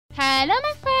Hello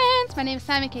my friends, my name is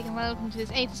SammiiCake and welcome to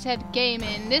this 8-set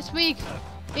gaming. This week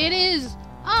it is,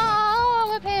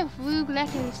 we're playing WOOHOOO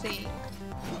Legacy.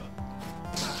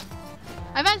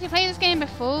 I've actually played this game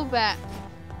before, but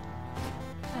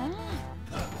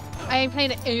I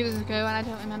played it ages ago and I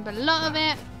don't remember a lot of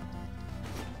it.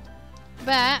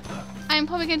 But I'm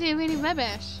probably going to do really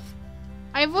rubbish.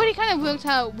 I've already kind of worked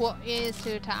out what it is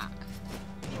to attack.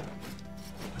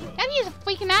 I use a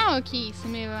freaking arrow keys to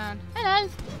move around. Hello.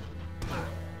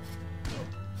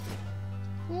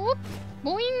 Whoop.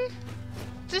 Boing.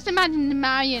 Just imagine the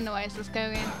Mario noise that's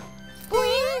going.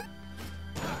 Boing.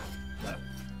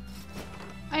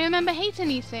 I remember hating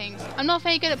these things. I'm not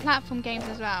very good at platform games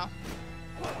as well.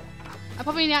 I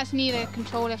probably actually need a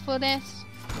controller for this.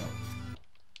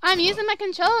 I'm using my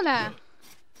controller.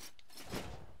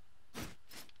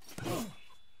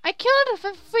 I killed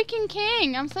the freaking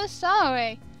king. I'm so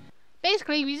sorry.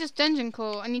 Basically, you just dungeon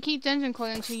crawl, and you keep dungeon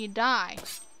crawling until you die.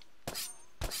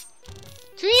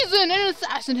 Treason! An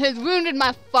assassin has wounded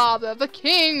my father, the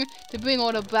king. To bring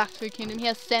order back to the kingdom, he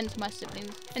has sent my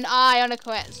siblings, and I on a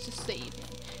quest to save him.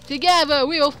 Together,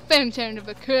 we will venture into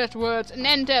the cursed woods and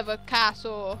enter the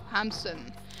castle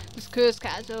Hamson. This cursed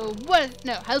castle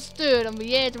has stood on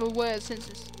the edge of the world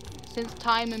since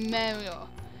time immemorial.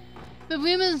 The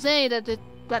rumors say that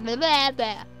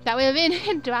that we have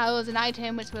in trials an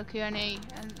item which will cure any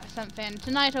something.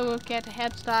 Tonight I will get a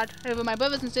head start over my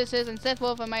brothers and sisters and set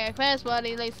forth on my quest while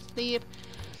they lay asleep.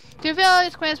 To fulfill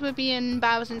this quest would be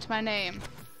embarrassing to my name.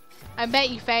 I bet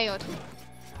you failed.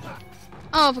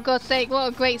 Oh, for God's sake, what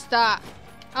a great start.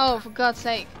 Oh, for God's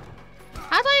sake.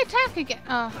 How do I attack again?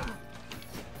 Oh.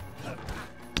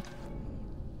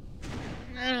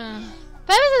 Purpose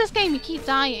of this game, you keep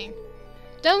dying.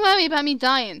 Don't worry about me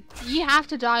dying. You have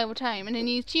to die all the time, and then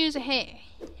you choose a here.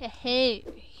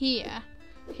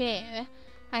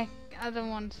 I don't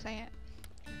want to say it.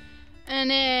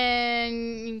 And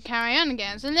then you carry on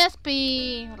again. So let's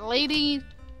be Lady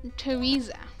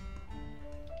Teresa.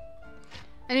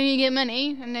 And then you get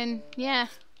money, and then yeah.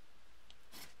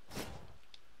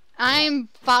 I'm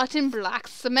farting black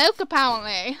smoke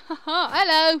apparently.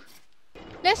 Hello.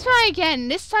 Let's try again.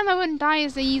 This time I wouldn't die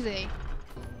as easy.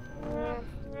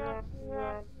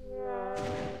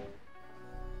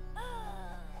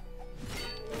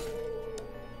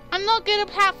 I'm not good at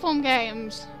platform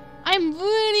games. I'm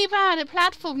really bad at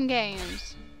platform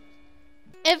games.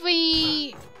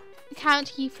 Every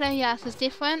character you play as is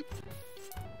different.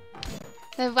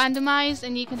 They're randomized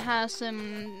and you can have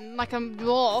some, like a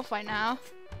dwarf right now.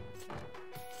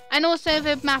 And also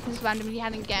the map is random if you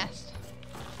hadn't guessed.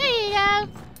 There you go.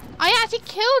 I actually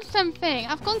killed something.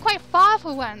 I've gone quite far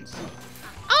for once.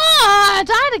 Oh, I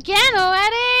died again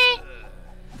already.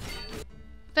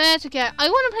 Vertigo. I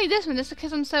want to play this one just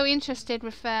because I'm so interested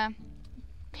with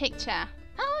picture.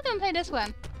 Oh, we're going to play this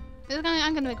one.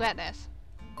 I'm going to regret this.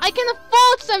 I can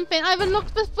afford something. I've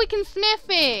unlocked the freaking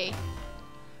smithy.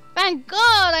 Thank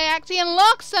God I actually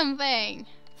unlocked something.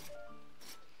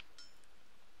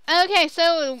 Okay,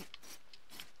 so everything's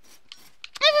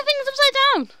upside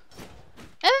down.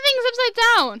 Everything's upside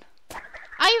down.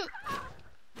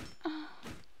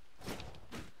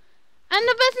 And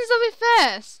the buttons are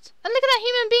reversed. And look at that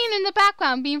human being in the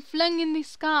background being flung in the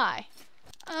sky.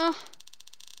 What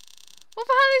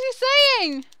the hell is he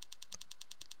saying?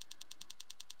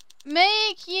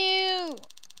 Make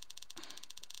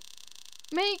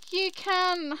you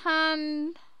can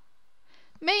hand.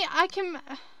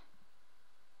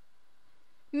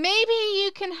 Maybe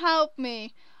you can help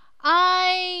me.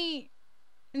 I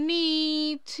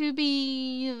need to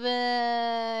be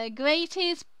the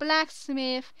greatest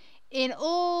blacksmith in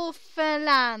all the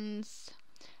lands,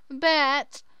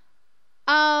 but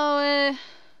I'm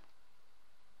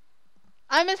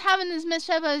just having as much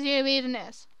trouble as you're reading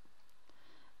this.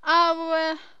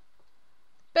 But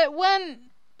one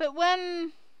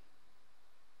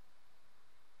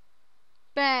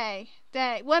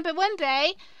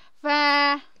day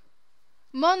the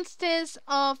monsters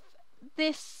of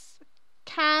this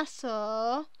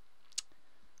castle,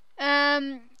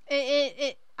 I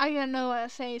don't know what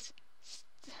it says.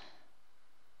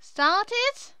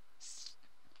 Started?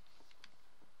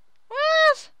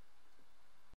 What?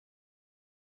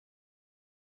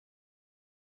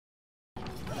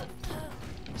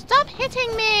 Stop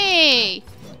hitting me!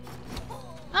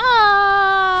 Oh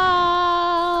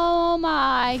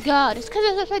my God! It's because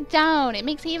it's upside down. It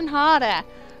makes it even harder.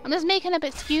 I'm just making up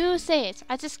excuses.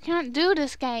 I just can't do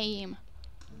this game.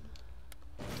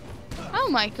 Oh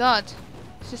my God!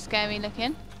 It's just scary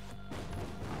looking.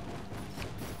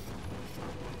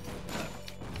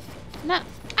 No.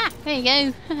 Ah, there you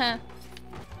go.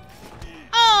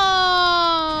 Oh!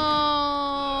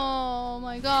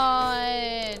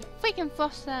 freaking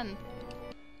frost then.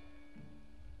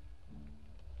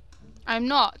 I'm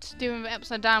not doing the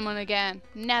upside down one again.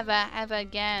 Never, ever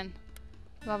again.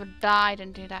 I'd rather die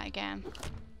than do that again.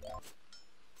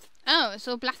 Oh, it's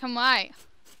all black and white.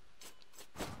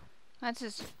 That's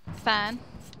just fun.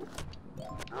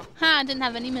 Ha, I didn't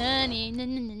have any money. Nah,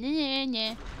 nah, nah, nah,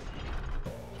 nah.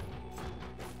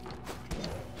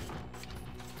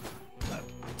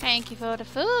 Thank you for the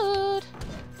food.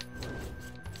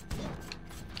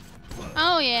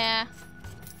 Oh yeah.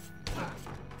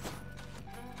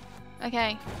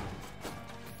 Okay.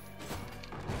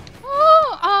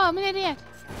 Oh, I'm an idiot.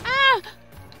 Ah!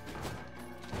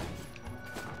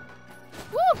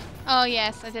 Woo! Oh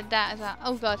yes, I did that as well.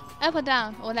 Oh god. Up or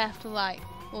down, or left or right,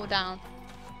 or down.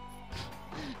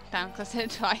 Down, because I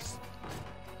did it twice.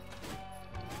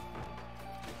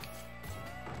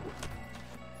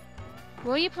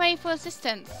 Will you pray for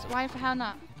assistance? Why the hell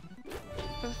not?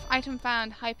 For item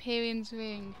found, Hyperion's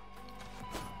ring.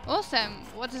 Awesome.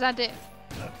 What does that do?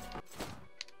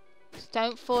 Just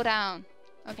don't fall down.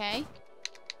 Okay.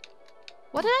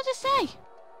 What did I just say?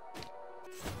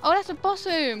 Oh, that's a boss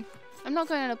room. I'm not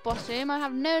going in a boss room. I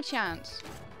have no chance.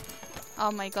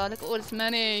 Oh my god, look at all this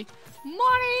money.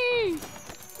 Money!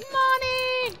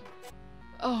 Money!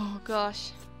 Oh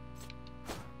gosh.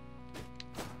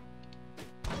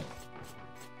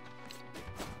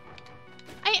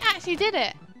 I actually did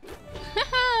it!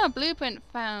 Haha! Blueprint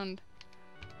found.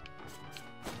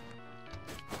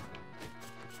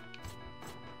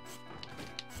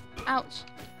 Ouch.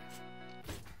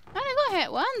 I only got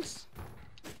hit once.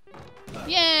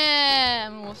 Yeah!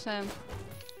 I'm awesome.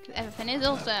 'Cause everything is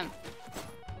awesome.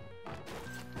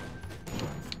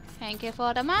 Thank you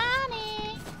for the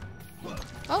money.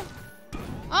 Oh.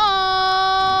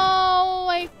 Oh!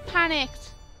 I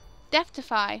panicked.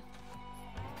 Defy.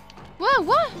 Whoa,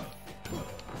 what?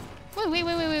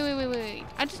 Wait.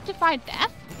 I just defied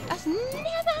death? That's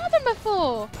never happened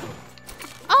before.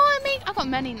 Oh, I got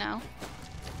money now.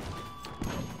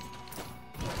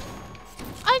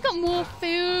 I got more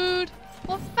food.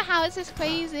 What the hell is this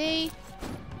crazy?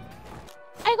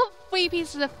 I got 3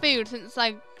 pieces of food since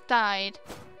I died.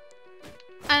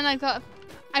 And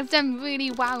I've done really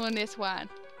well on this one.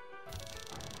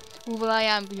 Well, I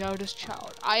am the eldest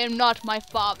child. I am not my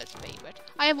father's favourite.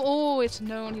 I have always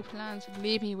known he plans to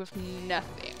leave me with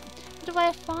nothing. But if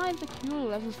I find the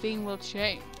cure, everything will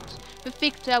change. The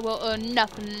victor will earn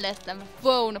nothing less than the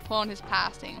throne upon his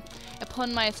passing.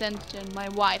 Upon my ascension, my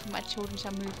wife and my children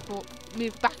shall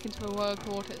move back into the royal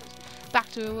quarters.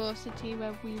 Back to a royal city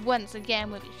where we once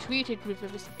again will be treated with the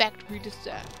respect we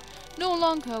deserve. No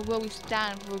longer will we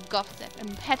stand for gossip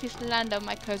and petty slander of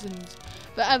my cousins.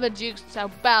 The other dukes shall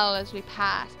bell as we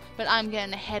pass, but I'm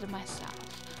getting ahead of myself.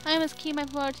 I must keep my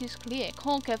priorities clear,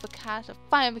 conquer the castle,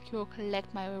 find the cure,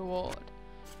 collect my reward.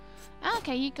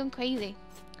 Okay, you've gone crazy.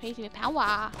 Crazy with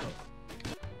power.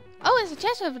 Oh, there's a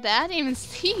chest over there. I didn't even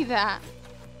see that.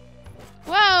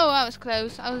 Whoa, that was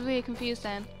close. I was really confused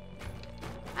then.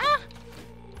 Ah!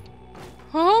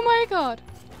 Oh my god.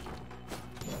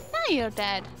 Now you're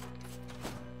dead.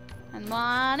 And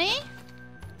money?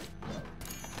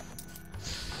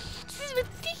 This is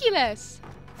ridiculous.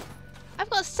 I've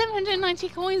got 790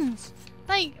 coins.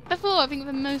 Like, before, I think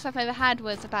the most I've ever had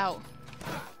was about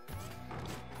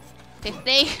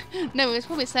 50. No, it was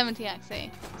probably 70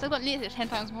 actually. So I've got literally 10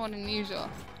 times more than usual.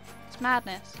 It's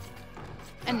madness.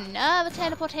 Another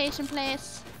teleportation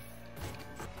place.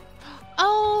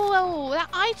 Oh, that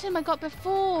item I got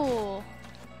before.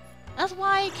 That's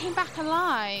why it came back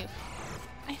alive.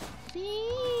 I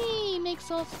see.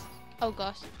 Makes all... Oh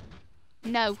gosh.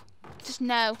 No. Just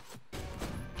no.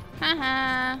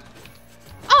 Haha.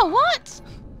 Oh, what?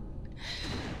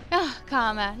 Oh,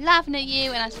 karma. Laughing at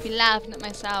you and I should be laughing at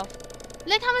myself.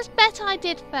 Look how much better I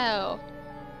did, Phil.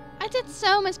 I did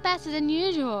so much better than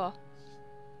usual.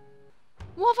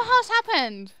 What the hell's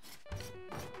happened?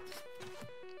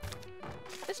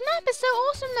 This map is so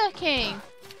awesome looking.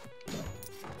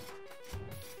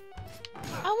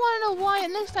 I want to know why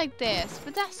it looks like this,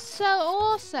 but that's so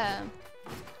awesome.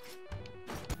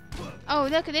 Oh,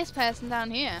 look at this person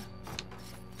down here.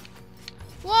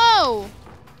 Whoa!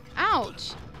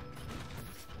 Ouch.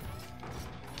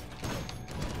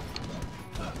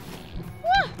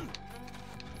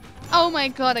 Oh my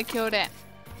god, I killed it.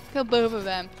 Killed both of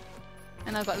them.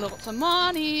 And I got lots of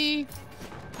money.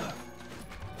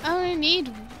 I only need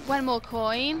one more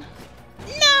coin.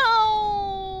 No!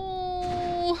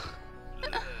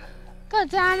 God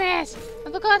damn it!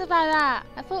 I forgot about that.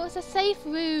 I thought it was a safe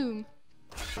room.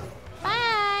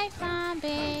 Bye,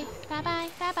 zombie. Bye bye,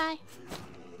 bye bye.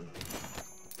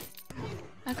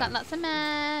 I've got lots of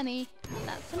money.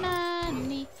 lots of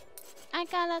money. I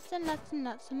got lots and lots and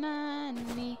lots of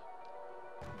money.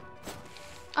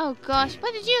 Oh gosh,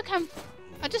 where did you come from?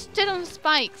 I just stood on the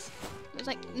spikes. It was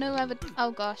like no other.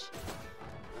 Oh gosh.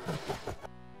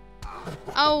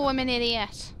 Oh, I'm an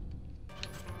idiot.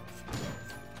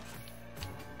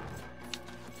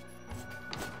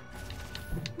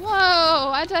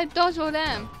 Whoa! How did I dodge all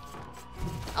them?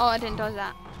 Oh, I didn't dodge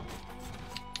that.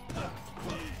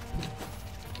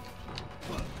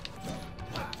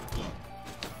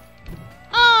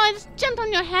 Oh, I just jumped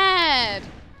on your head.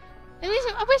 I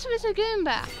wish it was a Goomba.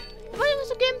 I thought it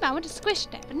was a Goomba. I would have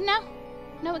squished it, but no.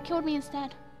 No, it killed me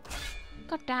instead.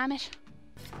 God damn it.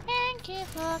 Thank you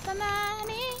for the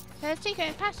money. There's a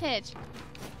secret passage.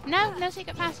 No, no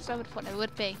secret passage. I would have thought there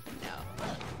would be. No.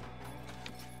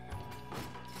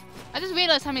 I just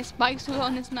realised how many spikes were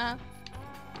on this map.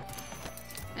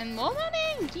 And more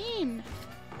money! Jim!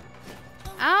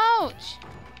 Ouch!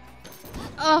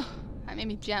 Oh, that made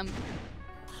me jump.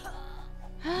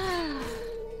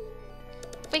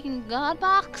 Freaking God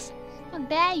box! How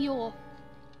dare you!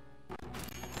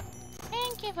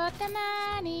 Thank you for the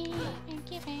money.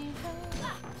 Thank you for...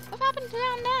 What happened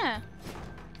down there?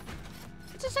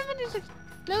 It's as if it just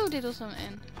exploded or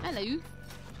something. Hello.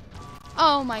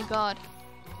 Oh my god.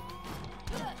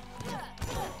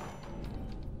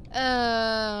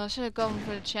 I should have gone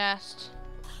for the chest.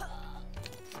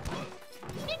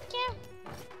 Thank you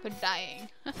for dying.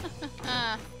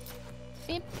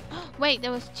 Beep. Wait,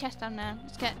 there was a chest down there.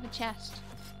 Let's get the chest.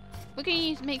 We're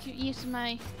gonna make use of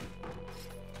my.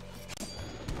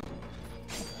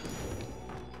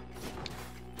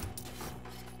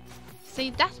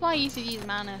 See, that's why I used to use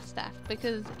mana stuff,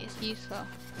 because it's useful.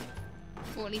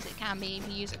 Or at least it can be if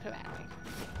you use it correctly.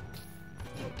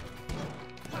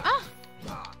 Ah!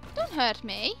 Don't hurt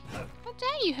me! How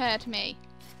dare you hurt me?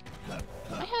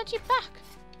 I hurt you back!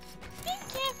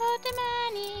 Thank you for the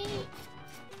money!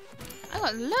 I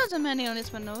got loads of money on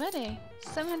this one already.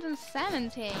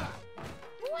 770.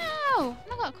 Wow!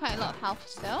 I got quite a lot of health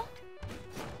still.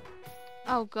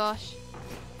 Oh gosh.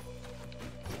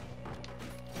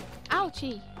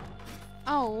 Ouchie!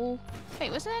 Oh.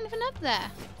 Wait, was there anything up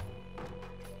there?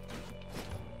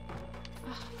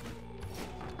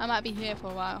 I might be here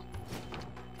for a while.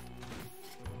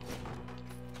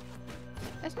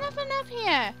 There's nothing up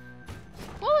here.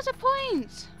 What was the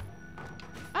point?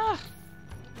 Ah,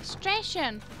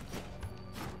 frustration.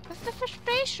 That's the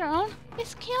frustration.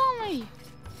 It's killing me.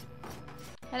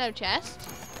 Hello, chest.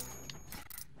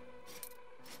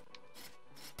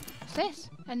 What's this?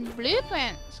 A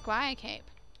blueprint. SammiiCake.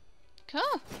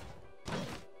 Cool.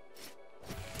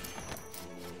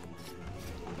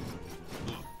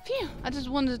 Phew. I just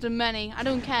wanted the money. I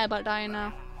don't care about dying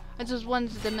now. I just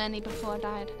wanted the money before I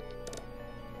died.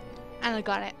 And I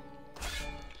got it.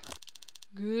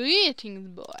 Greetings,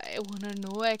 boy. Wanna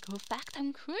know a cool fact?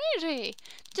 I'm crazy.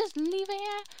 Just leave it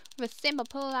here with a simple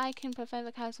pull icon. Prefer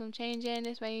the custom changing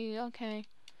this way. Okay.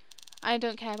 I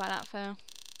don't care about that though.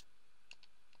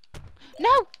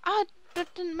 No! I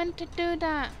didn't meant to do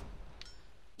that.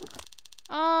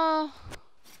 Oh,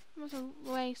 it was a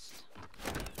waste.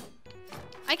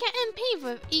 I get MP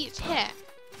with each hit.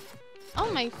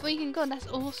 Oh my freaking god, that's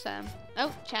awesome.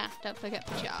 Oh, chat, don't forget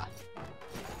the chat.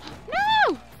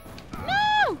 No!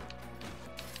 No!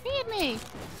 Feed me!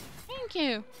 Thank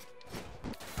you.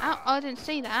 Oh, I didn't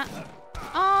see that.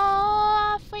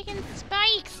 Oh, freaking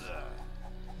spikes!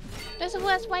 That's the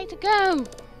worst way to go.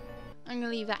 I'm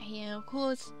gonna leave that here, of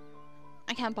course.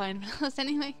 I can't buy anything else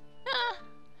anyway.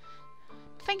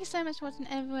 Thank you so much for watching,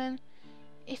 everyone.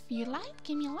 If you like,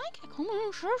 give me a like, a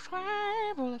comment,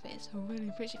 subscribe, all of it. So really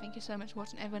appreciate it. Thank you so much for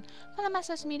watching, everyone. Follow my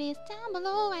social medias down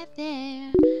below right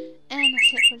there. And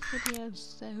that's it for this video.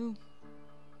 So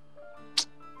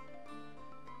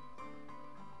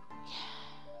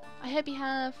yeah, I hope you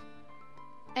have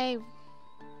a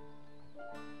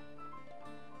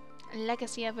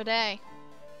legacy of a day.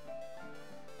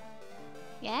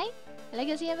 Yay?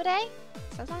 Legacy of a day?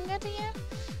 Does that sound good to you? I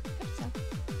hope so.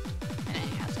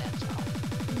 Anyway, that's it. So,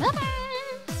 bye-bye!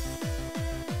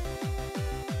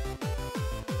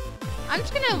 I'm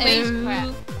just gonna raise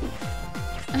crap.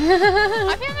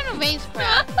 I think I'm gonna raise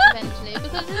crap eventually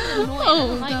because this is annoying. I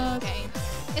don't like this game.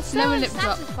 It's so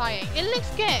unsatisfying. It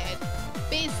looks good,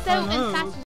 but it's so unsatisfying.